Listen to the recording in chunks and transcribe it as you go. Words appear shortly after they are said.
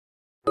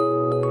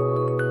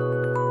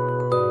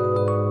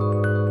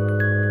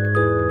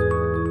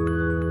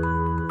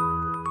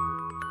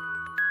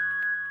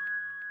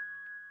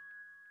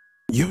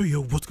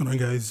Yo, what's going on,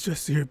 guys?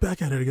 Jesse here,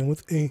 back at it again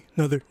with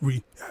another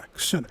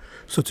reaction.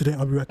 So today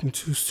I'll be reacting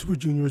to Super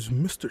Junior's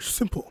Mr.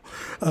 Simple.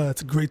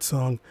 It's a great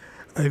song.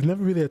 I've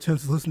never really had a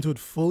chance to listen to it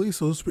fully,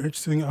 so it's pretty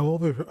interesting. I've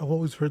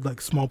always heard like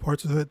small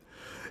parts of it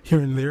here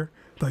and there,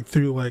 like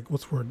through like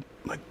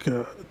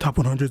top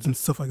 100s and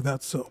stuff like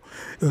that. So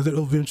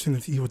it'll be interesting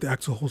to see what the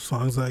actual whole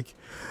song's like.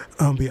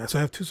 But yeah, so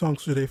I have two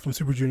songs today from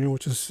Super Junior,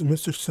 which is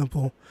Mr.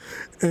 Simple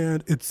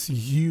and It's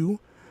You.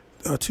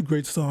 Two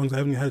great songs. I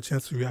haven't had a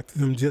chance to react to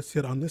them just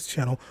yet on this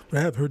channel, but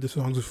I have heard the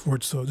songs before,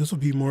 so this will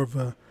be more of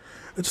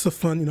just a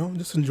fun,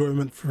 just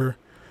enjoyment for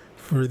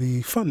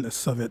the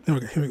funness of it.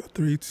 Okay, here we go.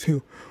 3,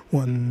 2,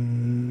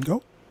 1,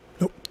 go.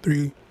 Nope.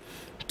 3,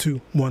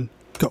 2, 1,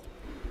 go.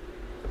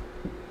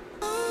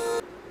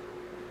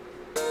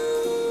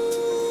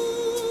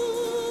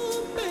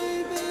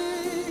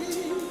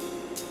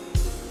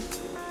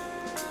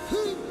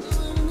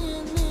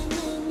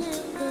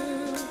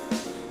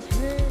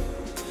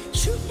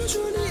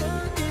 슈퍼주니어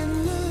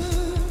in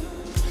love,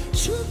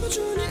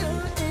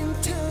 슈퍼주니어 in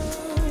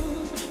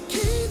town.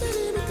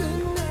 기다림이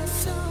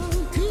끝났어.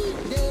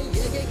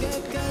 그대에게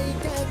가까이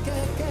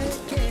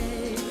다가갈게.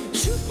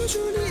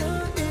 슈퍼주니어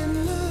in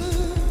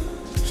love.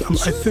 So,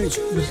 I think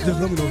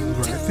let me know if this is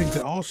right. I think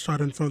they all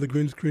shot in front of the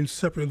green screen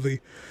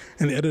separately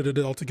and edited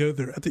it all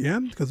together at the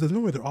end, because there's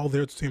no way they're all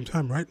there at the same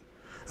time, right?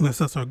 Unless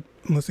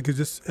they could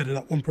just edit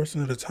out one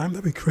person at a time.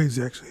 That'd be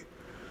crazy, actually.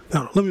 I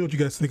don't know. Let me know what you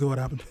guys think of what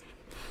happened.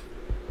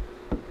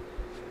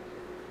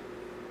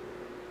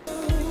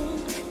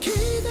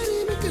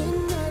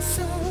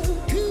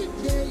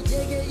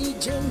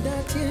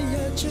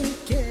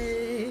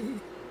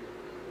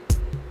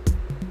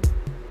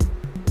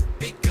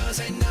 Because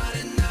I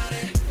naughty,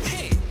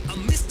 hey,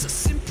 I'm Mr.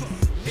 Simple.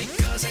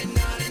 Because I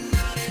naughty.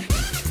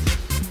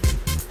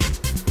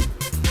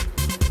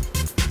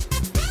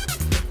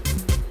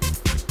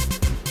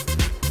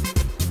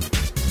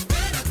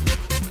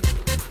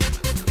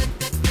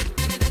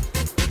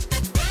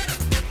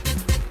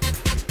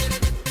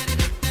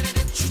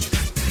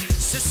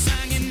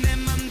 세상에 내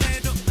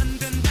맘대로 안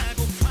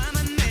된다고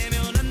화만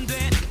내면 안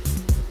돼.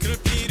 그럴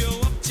필요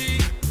없지.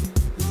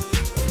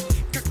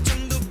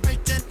 걱정도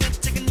팔자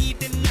작은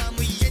입에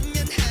너무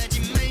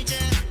연연하지 말자.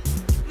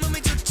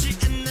 몸에 좋지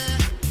않아.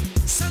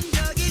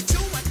 성적이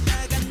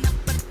좋았다가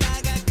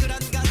나빴다가 그런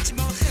거지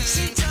뭐.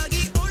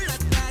 실적이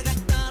올랐다가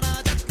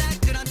떨어졌다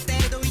그런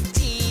때도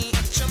있지.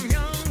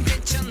 어쩌면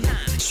괜찮아.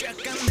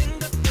 쉐까는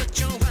것도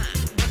좋아.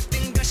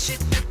 못된 것이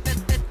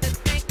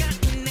때가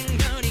있는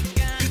거니까.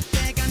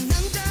 그때가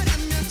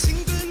남자라면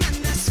친구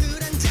만나 술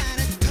한잔을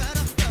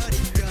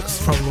털어버리고. It's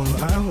probably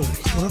I don't know.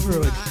 Whenever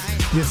like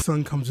this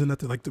song comes in at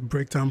the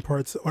breakdown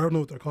parts, I don't know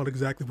what they're called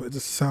exactly, but it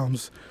just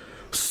sounds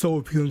so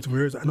appealing to my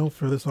ears. I know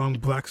for the song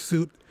Black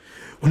Suit,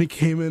 when he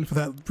came in for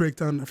that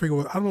breakdown, I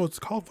don't know what it's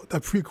called, but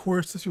that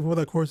pre-chorus, just before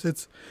that chorus,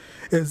 it's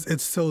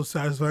so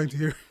satisfying to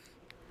hear.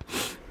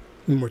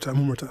 One more time.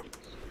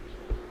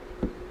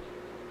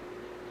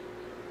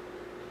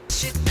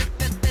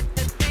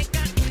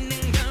 때가 있는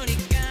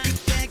거니까.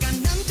 그때가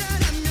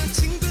남자라면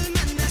친구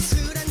만나 술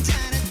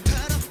한잔을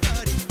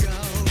털어버리고.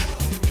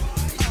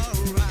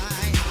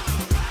 Alright.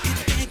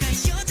 그때가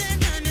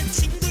여자라면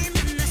친구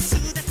만나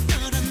수다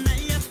떨어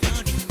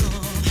날려버리고.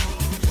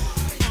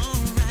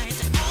 Alright.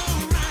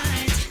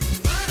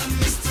 But I'm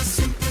Mr.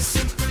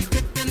 Simple.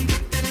 그때는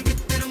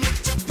그대로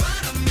멋져.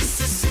 But I'm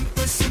Mr.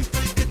 Simple.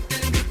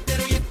 그때는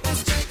그대로 예뻐.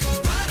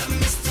 But I'm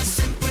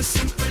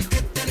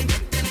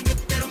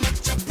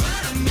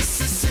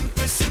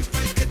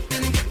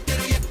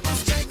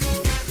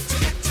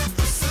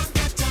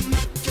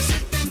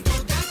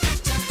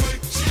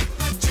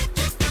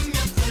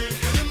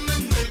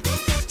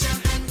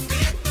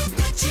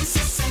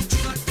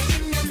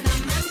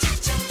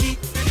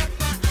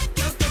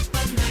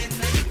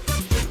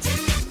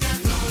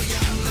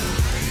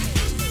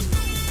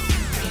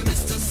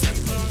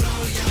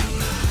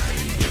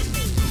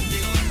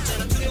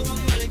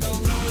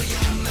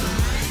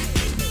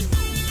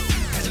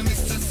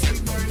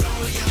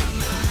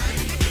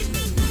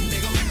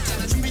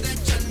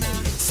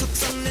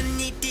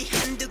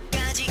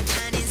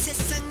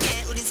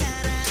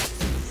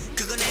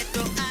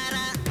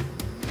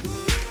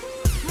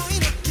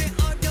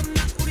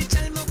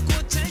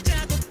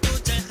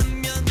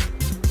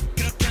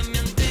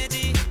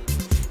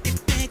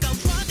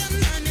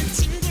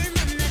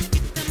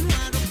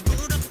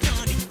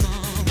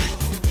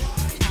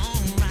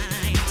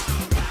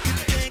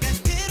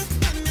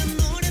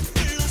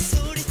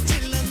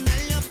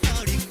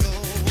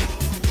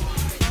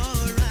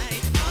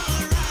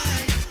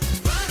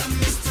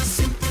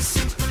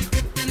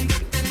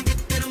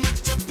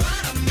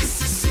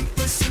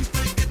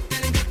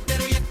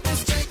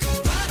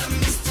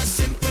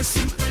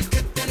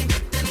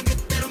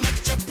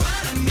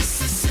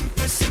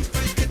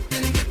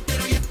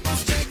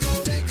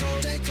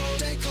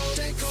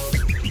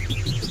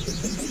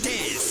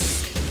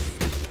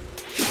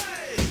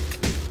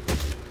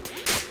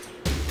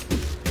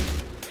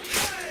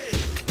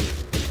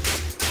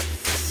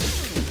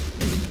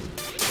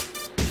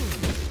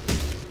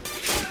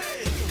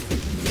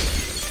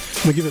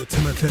So give it a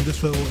 10 out of 10 just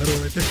for the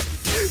letter right there.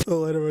 The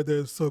letter right there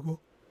is so cool.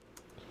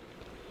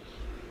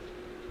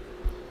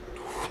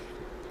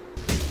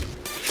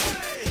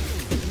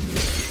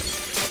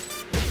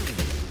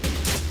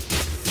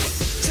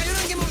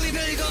 자유란 게 뭐이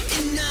별거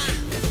있나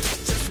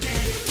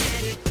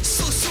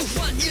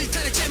소소한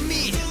일탈의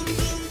재미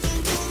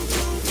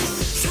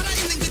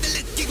살아있는 그댈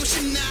느끼고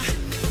싶나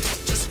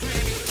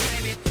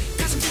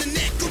가슴 뛰는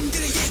내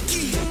꿈들의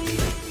얘기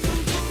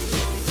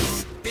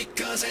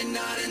Because I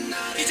know it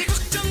이제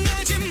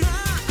걱정하지 마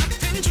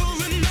앞엔 좋은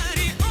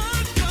날이 올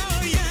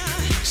거야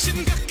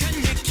심각한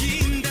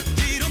얘긴 다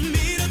뒤로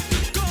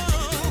밀어두고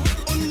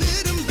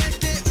오늘은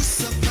밝게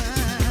웃어봐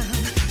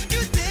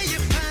그대의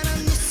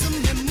파란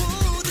웃음에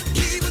모두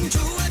기분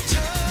좋아져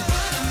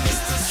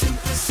Mr.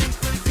 Simple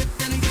Simple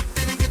그때는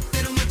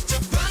그때로 멋져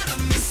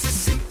Mr.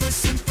 Simple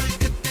Simple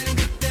그때는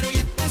그때로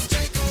예뻐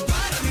Straight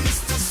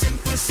Mr.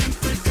 Simple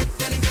Simple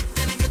그때는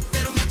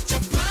그때로 멋져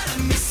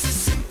Mr.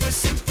 Simple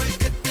Simple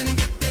그때는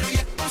그때로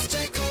예뻐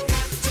Straight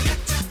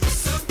가짜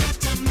웃어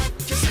가짜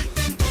막혔을 땐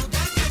보다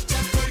가짜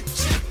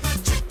골치 아파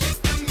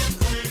죽겠다면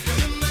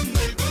얼굴만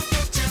놀고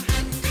보자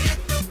안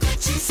그래도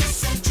거친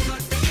세상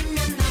주말이면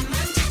나만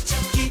지쳐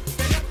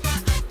기다려봐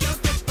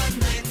아껴둬봐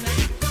나의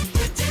나의 것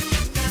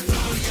그대니까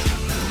Blow your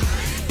mind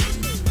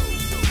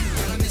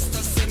나라 Mr.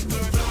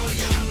 Simple Blow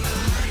your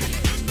mind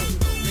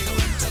네가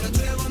왔잖아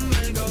두려워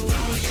말고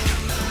Blow your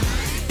mind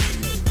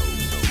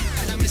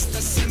나라 Mr.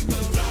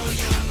 Simple Blow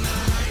your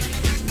mind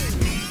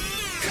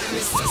나라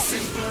Mr.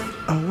 Simple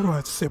What do I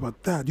have to say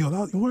about that? Yo,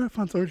 what I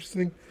found so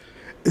interesting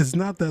is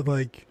not that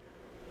like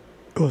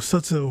it was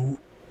such a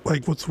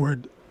like what's the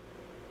word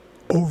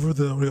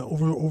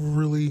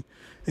overly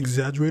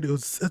exaggerated. It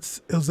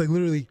was like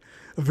literally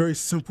a very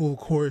simple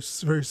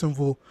chorus, very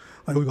simple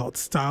like we call it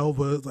style,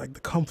 but like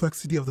the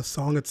complexity of the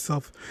song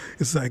itself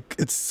is like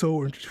it's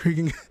so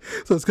intriguing.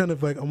 So it's kind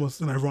of like almost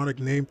an ironic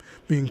name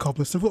being called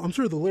Miss Simple. I'm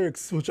sure the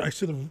lyrics, which I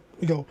should have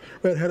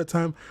read ahead of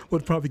time,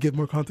 would probably give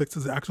more context to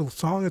the actual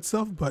song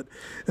itself. But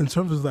in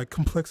terms of like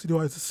complexity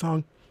wise, the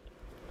song,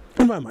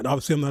 in my mind,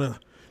 obviously I'm not a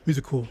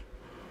musical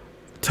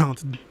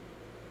talented.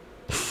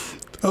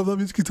 I'm not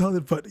musically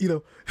talented, but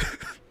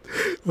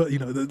but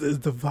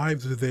the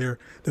vibes are there.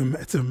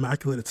 It's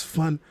immaculate. It's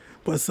fun,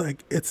 but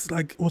it's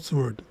like what's the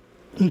word?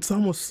 It's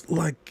almost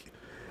like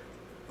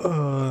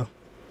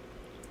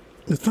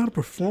it's not a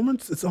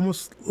performance. It's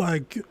almost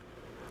like you're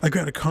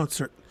at a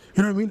concert.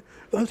 You know what I mean?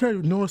 I'm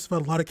trying to notice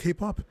about a lot of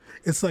K-pop.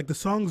 It's like the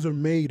songs are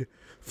made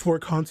for a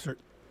concert.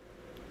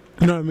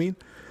 You know what I mean?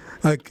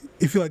 Like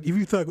if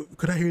you thought,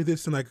 could I hear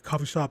this in like a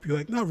coffee shop? You're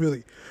like, not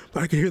really,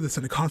 but I could hear this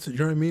in a concert. You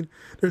know what I mean?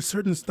 There's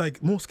certain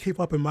like most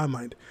K-pop in my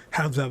mind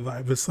have that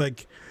vibe. It's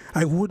like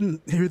I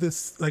wouldn't hear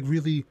this like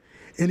really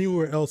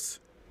anywhere else,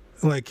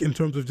 like in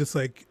terms of just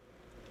like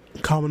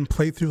common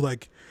playthrough,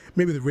 like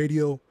maybe the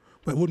radio,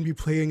 but it wouldn't be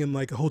playing in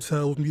like a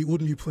hotel.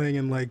 Wouldn't be playing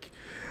in like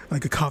a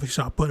coffee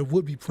shop, but it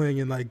would be playing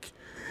in like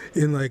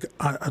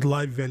at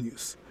live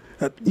venues.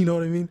 You know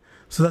what I mean?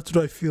 So that's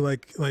what I feel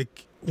like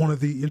one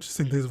of the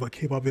interesting things about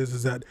K-pop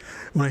is that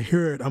when I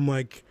hear it, I'm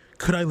like,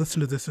 could I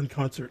listen to this in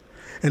concert?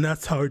 And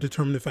that's how I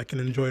determine if I can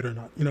enjoy it or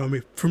not. You know what I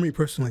mean? For me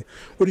personally,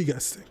 what do you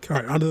guys think? All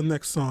right, on to the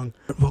next song.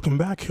 Welcome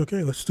back.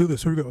 Okay, let's do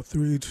this. Here we go.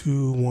 3,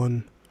 2,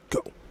 1,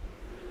 go.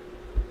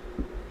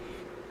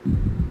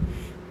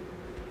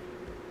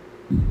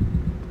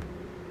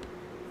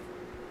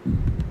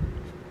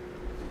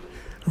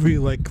 I really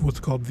like what's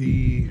called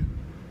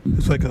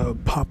it's like a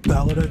pop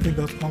ballad, I think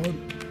that's called.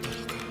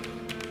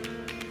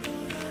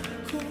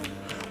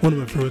 One of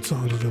my favorite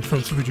songs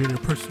from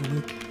슈퍼주니어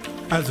personally,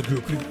 as a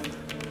group.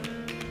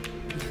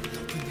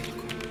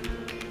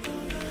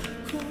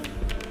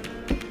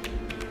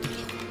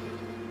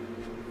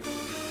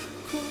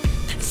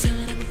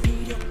 사랑은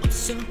필요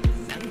없어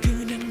난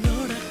그냥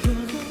너라고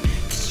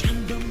다시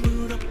한번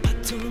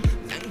물어봐도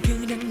난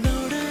그냥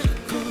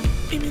너라고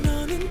이미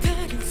너는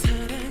다른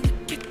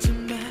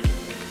사랑이겠지만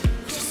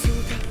어쩔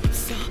수가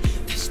없어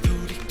다시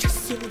돌이킬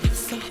수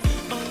없어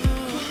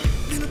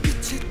내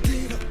눈빛에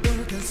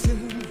들어오던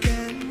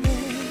순간에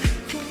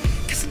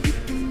가슴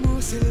깊은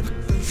못을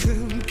박던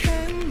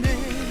순간에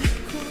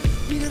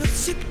미련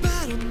없이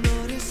바로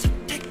너를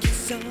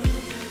선택했어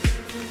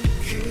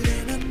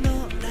그래 난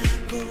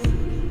너라고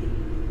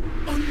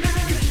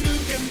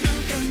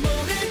누가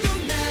뭐래도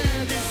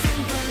나한테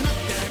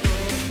상관없다고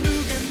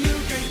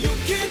누가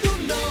욕해도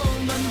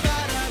너만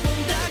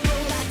바라본다고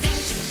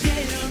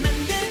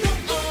예언한데도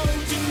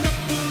오직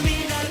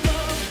너뿐이라고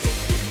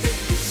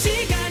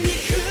시간이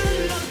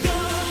흘러도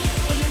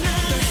널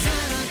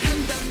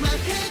사랑한단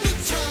말해도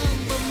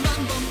 1000번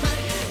만번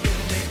말해도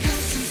내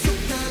가슴 속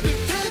답을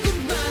타고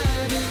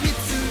말을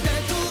믿으라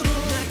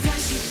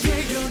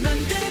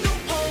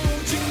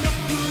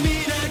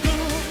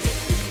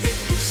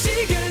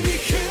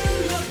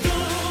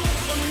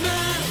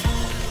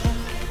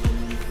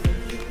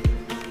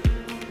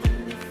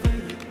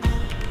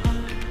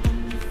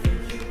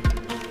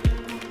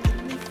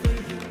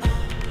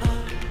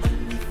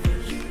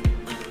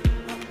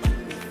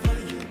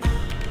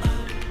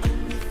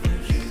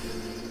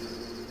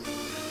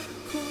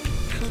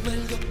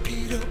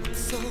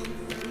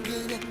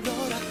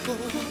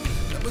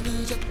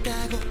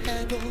늦었다고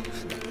해도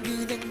난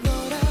그댄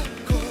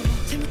너라고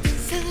잘못된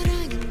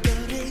사랑인 걸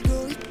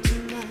알고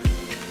있지만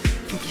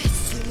포기할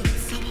수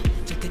없어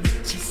절대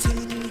놓칠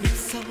수는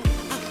없어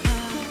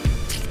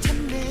차차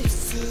내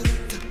입술을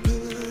더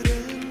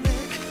부르네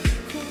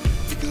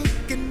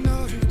뜨겁게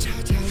너를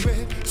찾아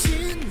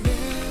외치네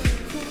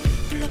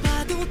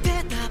불러봐도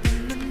대답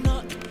없는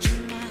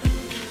너였지만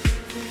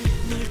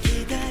널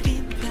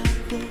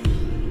기다린다고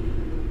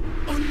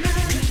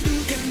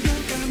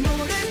누가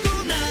뭐래도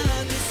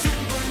나는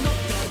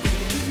상관없다고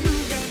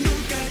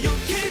누가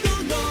욕해도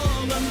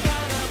너만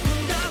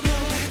바라본다고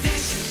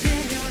다시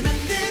되면 안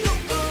돼도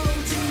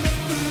오직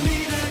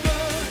너뿐이라고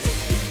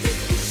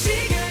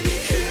시간이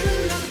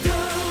흘러도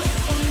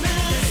날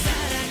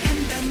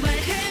사랑한단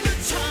말해도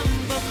천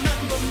번 만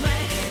번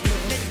말해도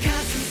내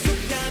가슴 속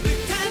답을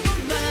타고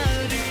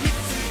말을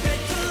입술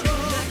뱉도록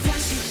나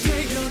다시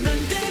되면 안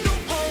돼도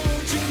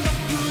오직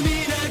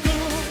너뿐이라고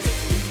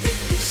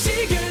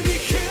시간이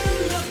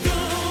흘러도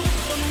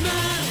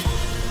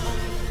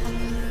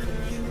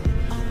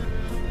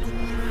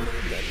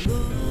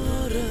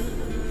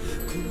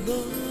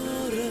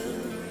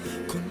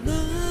너라고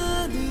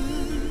나는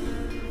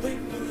왜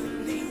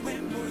모르니 왜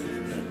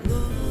몰라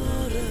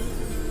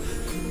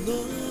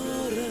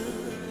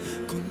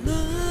너라고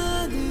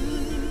나는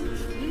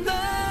나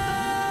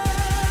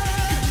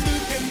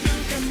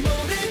누가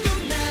뭐래도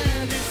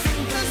나는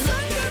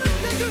상관없다고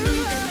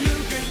누가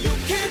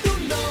욕해도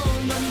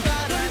너만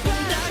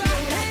바라본다고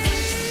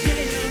다시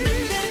되면 안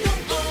돼도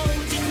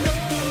오직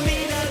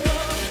너뿐이라고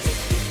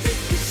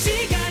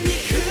시간이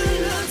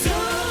흘러도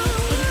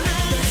날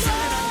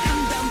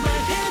사랑한단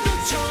말해도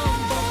천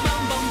번 만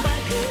번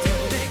말해도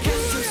내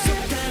가슴 속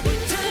답을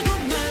타고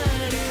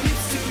말을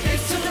입술에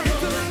써도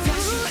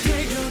다시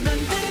되면 안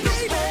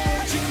돼도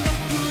오직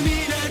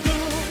너뿐이라고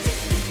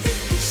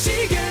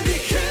시간이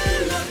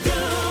흘러도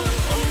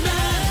난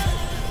너뿐이라고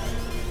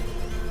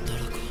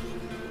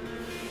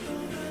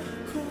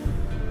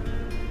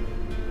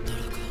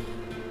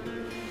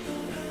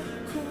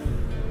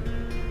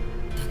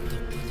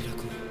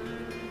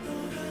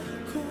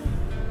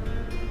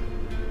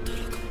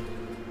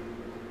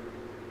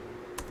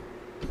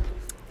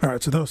All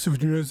right, so that was Super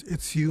Junior's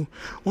 "It's You."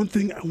 One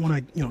thing I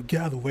want to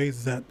get out of the way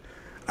is that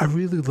I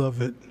really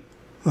love it.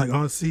 Like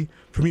honestly,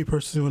 for me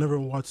personally, whenever I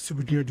watch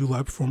Super Junior do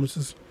live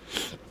performances,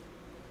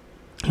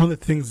 one of the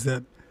things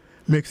that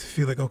makes me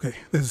feel like, okay,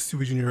 this is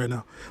Super Junior right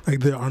now,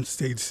 like they're on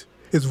stage,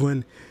 is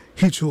when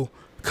Hichul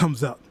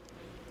comes out.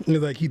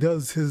 Like he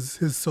does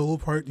his solo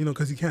part,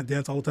 because he can't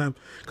dance all the time.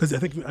 Because I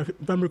think, if I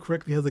remember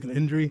correctly, he has like an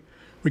injury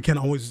where he can't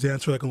always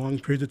dance for like a long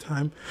period of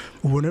time.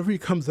 But whenever he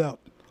comes out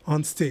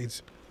on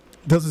stage,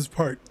 does his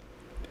part,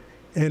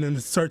 and then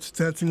starts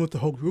dancing with the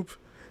whole group,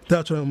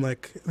 that's when I'm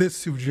like, this is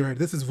Super Junior.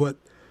 This is what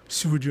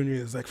Super Junior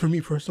is. Like for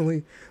me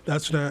personally,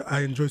 that's when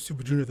I enjoy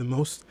Super Junior the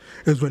most,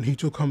 is when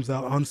Hichul comes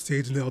out on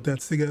stage and they all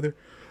dance together.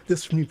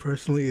 This for me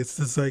personally, it's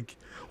just like,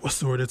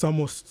 what's the word? It's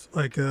almost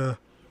like a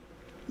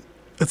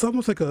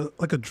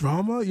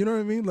drama, you know what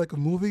I mean? Like a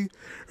movie,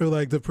 or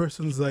like the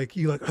person's like,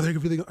 are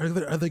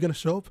they gonna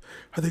show up?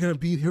 Are they gonna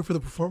be here for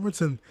the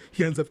performance? And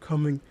he ends up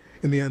coming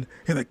in the end,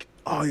 and like,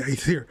 oh yeah,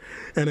 he's here.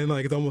 And then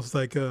like it's almost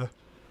like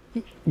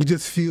you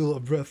just feel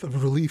a breath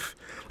of relief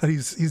that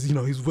he's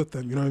with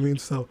them, you know what I mean?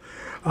 So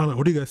I don't know,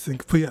 what do you guys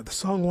think? But yeah, the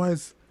song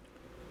wise,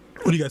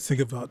 what do you guys think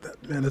about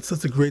that, man? It's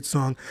such a great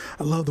song.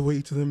 I love the way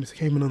each of them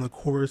came in on the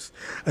chorus.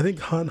 I think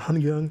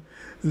Han Young,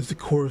 the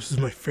chorus is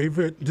my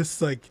favorite.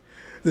 Just like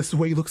this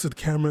way he looks at the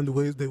camera and the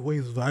way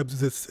his vibes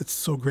is, it's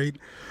so great.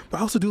 But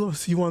I also do love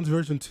Siwon's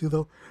version too,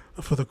 though,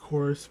 for the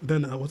chorus. But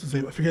then what's his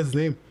name? I forget his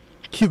name.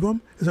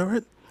 Kibum, is that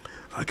right?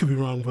 I could be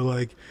wrong, but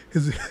like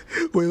his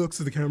way he looks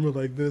at the camera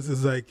like this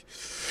is like,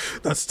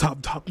 that's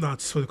top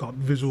notch. What they call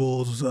it,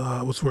 visuals.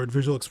 What's the word?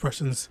 Visual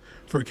expressions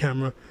for a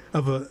camera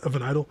of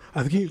an idol.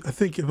 I think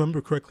if I remember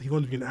correctly, he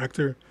wanted to be an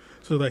actor,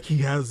 so like he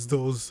has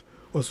those,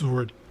 what's the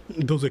word?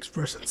 Those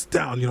expressions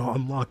down,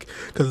 on lock.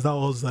 Because that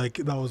was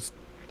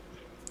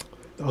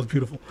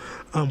beautiful.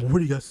 What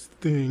do you guys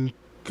think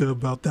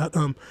about that?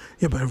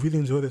 Yeah, but I really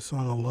enjoy this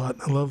song a lot.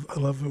 I love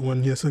it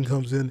when Yesun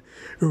comes in.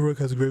 Rook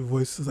has a great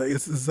voice.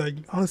 It's like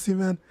honestly,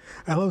 man,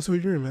 I love Super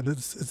Junior, man.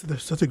 They're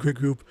such a great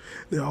group.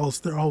 They're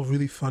all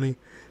really funny,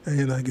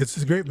 and like it's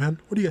just great, man.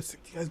 What do you guys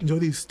think? You guys enjoy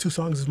these two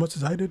songs as much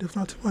as I did? If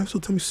not too much, so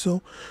tell me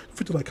so. Don't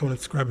forget to like, comment, and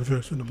subscribe if you're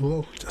interested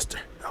below. Jester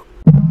out.